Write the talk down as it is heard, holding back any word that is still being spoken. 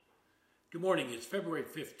Good morning. It's February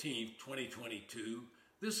 15th, 2022.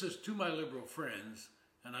 This is To My Liberal Friends,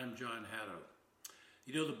 and I'm John Haddo.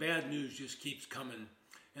 You know, the bad news just keeps coming.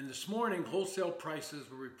 And this morning, wholesale prices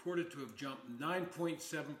were reported to have jumped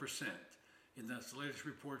 9.7% in this latest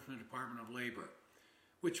report from the Department of Labor,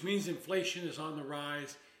 which means inflation is on the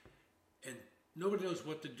rise and nobody knows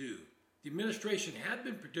what to do. The administration had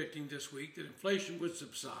been predicting this week that inflation would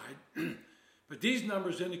subside, but these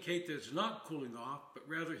numbers indicate that it's not cooling off, but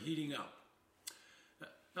rather heating up.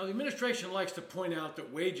 Now, the administration likes to point out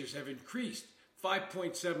that wages have increased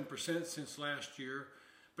 5.7% since last year,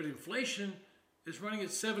 but inflation is running at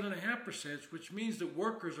 7.5%, which means that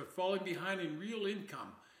workers are falling behind in real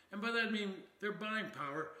income. And by that I mean their buying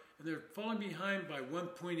power, and they're falling behind by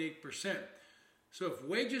 1.8%. So if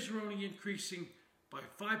wages are only increasing by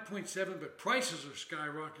 5.7%, but prices are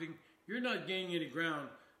skyrocketing, you're not gaining any ground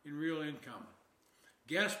in real income.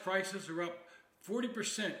 Gas prices are up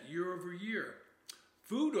 40% year over year.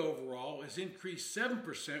 Food overall has increased 7%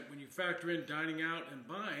 when you factor in dining out and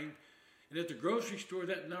buying. And at the grocery store,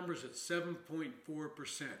 that number is at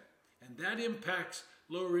 7.4%. And that impacts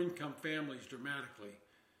lower income families dramatically.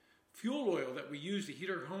 Fuel oil that we use to heat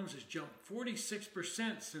our homes has jumped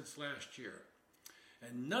 46% since last year.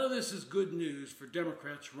 And none of this is good news for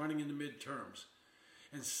Democrats running in the midterms.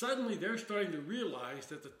 And suddenly they're starting to realize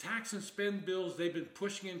that the tax and spend bills they've been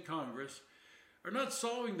pushing in Congress are not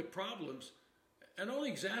solving the problems and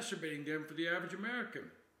only exacerbating them for the average American.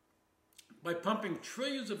 By pumping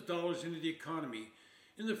trillions of dollars into the economy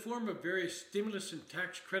in the form of various stimulus and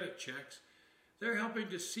tax credit checks, they're helping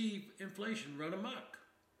to see inflation run amok.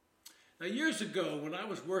 Now, years ago, when I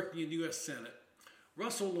was working in the U.S. Senate,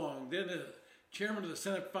 Russell Long, then the chairman of the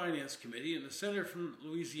Senate Finance Committee and the senator from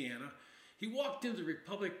Louisiana, he walked into the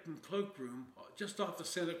Republican cloakroom just off the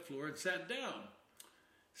Senate floor and sat down.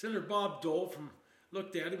 Senator Bob Dole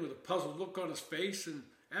looked at him with a puzzled look on his face and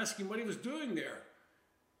asked him what he was doing there.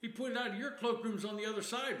 He pointed out, "Your cloakroom's on the other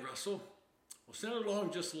side, Russell." Well, Senator Long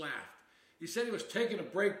just laughed. He said he was taking a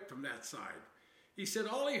break from that side. He said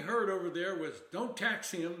all he heard over there was, "Don't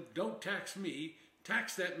tax him, don't tax me,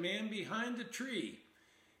 tax that man behind the tree."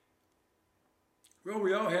 Well,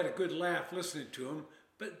 we all had a good laugh listening to him,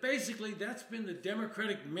 but basically that's been the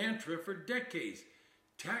Democratic mantra for decades.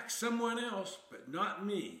 Tax someone else, but not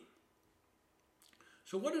me.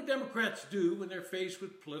 So what do Democrats do when they're faced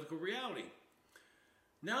with political reality?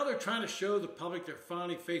 Now they're trying to show the public they're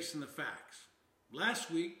finally facing the facts.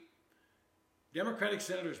 Last week, Democratic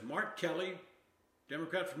Senators Mark Kelly,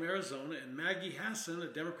 Democrat from Arizona, and Maggie Hassan, a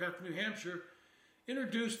Democrat from New Hampshire,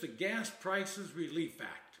 introduced the Gas Prices Relief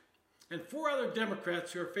Act. And four other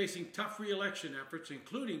Democrats who are facing tough re-election efforts,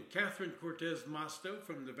 including Catherine Cortez Masto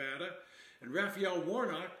from Nevada and Raphael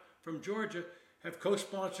Warnock from Georgia, have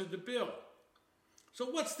co-sponsored the bill. So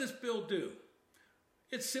what's this bill do?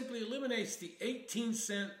 It simply eliminates the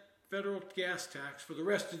 18-cent federal gas tax for the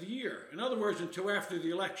rest of the year. In other words, until after the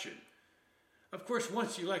election. Of course,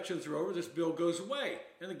 once the elections are over, this bill goes away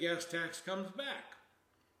and the gas tax comes back.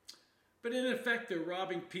 But in effect, they're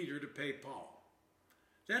robbing Peter to pay Paul.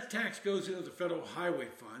 That tax goes into the Federal Highway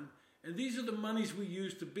Fund, and these are the monies we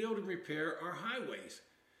use to build and repair our highways.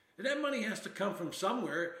 And that money has to come from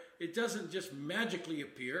somewhere. It doesn't just magically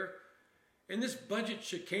appear. And this budget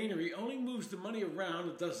chicanery only moves the money around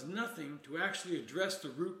and does nothing to actually address the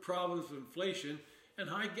root problems of inflation and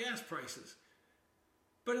high gas prices.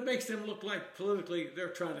 But it makes them look like politically they're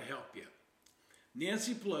trying to help you.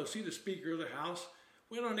 Nancy Pelosi, the Speaker of the House,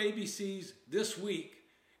 went on ABC's This Week,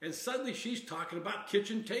 and suddenly she's talking about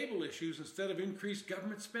kitchen table issues instead of increased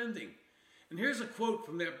government spending. And here's a quote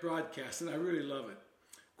from that broadcast, and I really love it.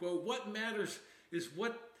 Quote, "What matters is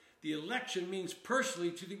what the election means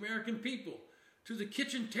personally to the American people, to the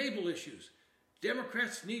kitchen table issues.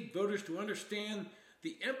 Democrats need voters to understand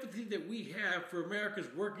the empathy that we have for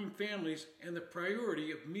America's working families and the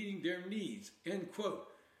priority of meeting their needs," end quote.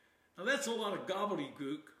 Now that's a lot of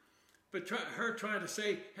gobbledygook, but her trying to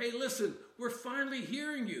say, hey, listen, we're finally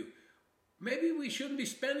hearing you. Maybe we shouldn't be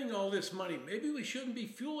spending all this money. Maybe we shouldn't be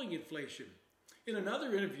fueling inflation. In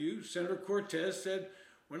another interview, Senator Cortez said,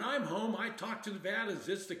 "When I'm home, I talk to Nevadans.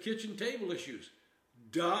 It's the kitchen table issues."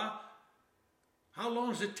 Duh. How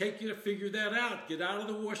long does it take you to figure that out? Get out of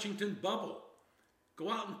the Washington bubble. Go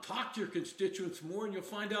out and talk to your constituents more and you'll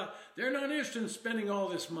find out they're not interested in spending all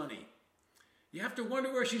this money. You have to wonder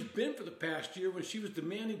where she's been for the past year when she was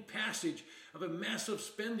demanding passage of a massive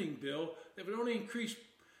spending bill that would only increase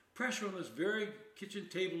pressure on those very kitchen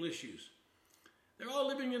table issues. They're all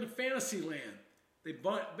living in a fantasy land. They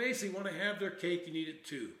basically want to have their cake and eat it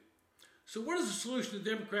too. So what is the solution the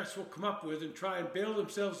Democrats will come up with and try and bail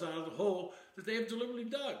themselves out of the hole that they have deliberately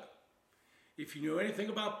dug? If you know anything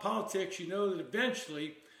about politics, you know that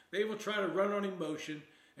eventually they will try to run on emotion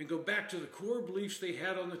and go back to the core beliefs they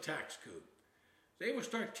had on the tax code. They will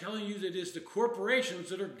start telling you that it is the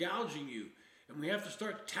corporations that are gouging you, and we have to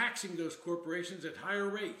start taxing those corporations at higher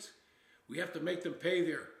rates. We have to make them pay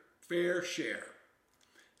their fair share.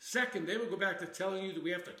 Second, they will go back to telling you that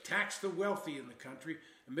we have to tax the wealthy in the country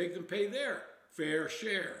and make them pay their fair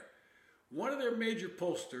share. One of their major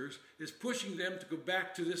pollsters is pushing them to go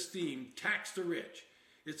back to this theme, tax the rich.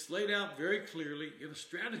 It's laid out very clearly in a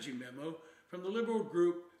strategy memo from the liberal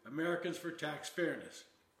group Americans for Tax Fairness.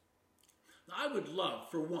 Now, I would love,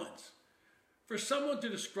 for once, for someone to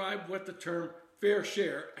describe what the term fair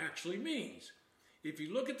share actually means. If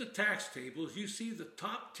you look at the tax tables, you see the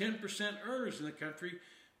top 10% earners in the country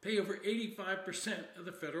pay over 85% of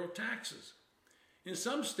the federal taxes. In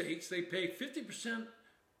some states, they pay 50%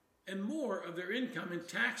 and more of their income in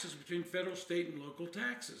taxes between federal, state, and local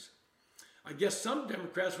taxes. I guess some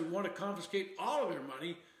Democrats would want to confiscate all of their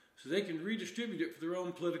money so they can redistribute it for their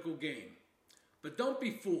own political gain. But don't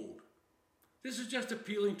be fooled. This is just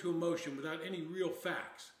appealing to emotion without any real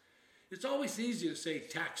facts. It's always easy to say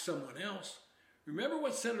tax someone else. Remember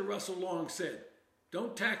what Senator Russell Long said,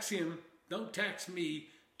 "Don't tax him, don't tax me,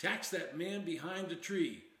 tax that man behind the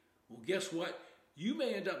tree." Well, guess what? You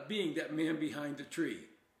may end up being that man behind the tree.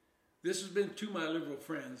 This has been To My Liberal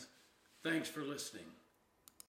Friends. Thanks for listening.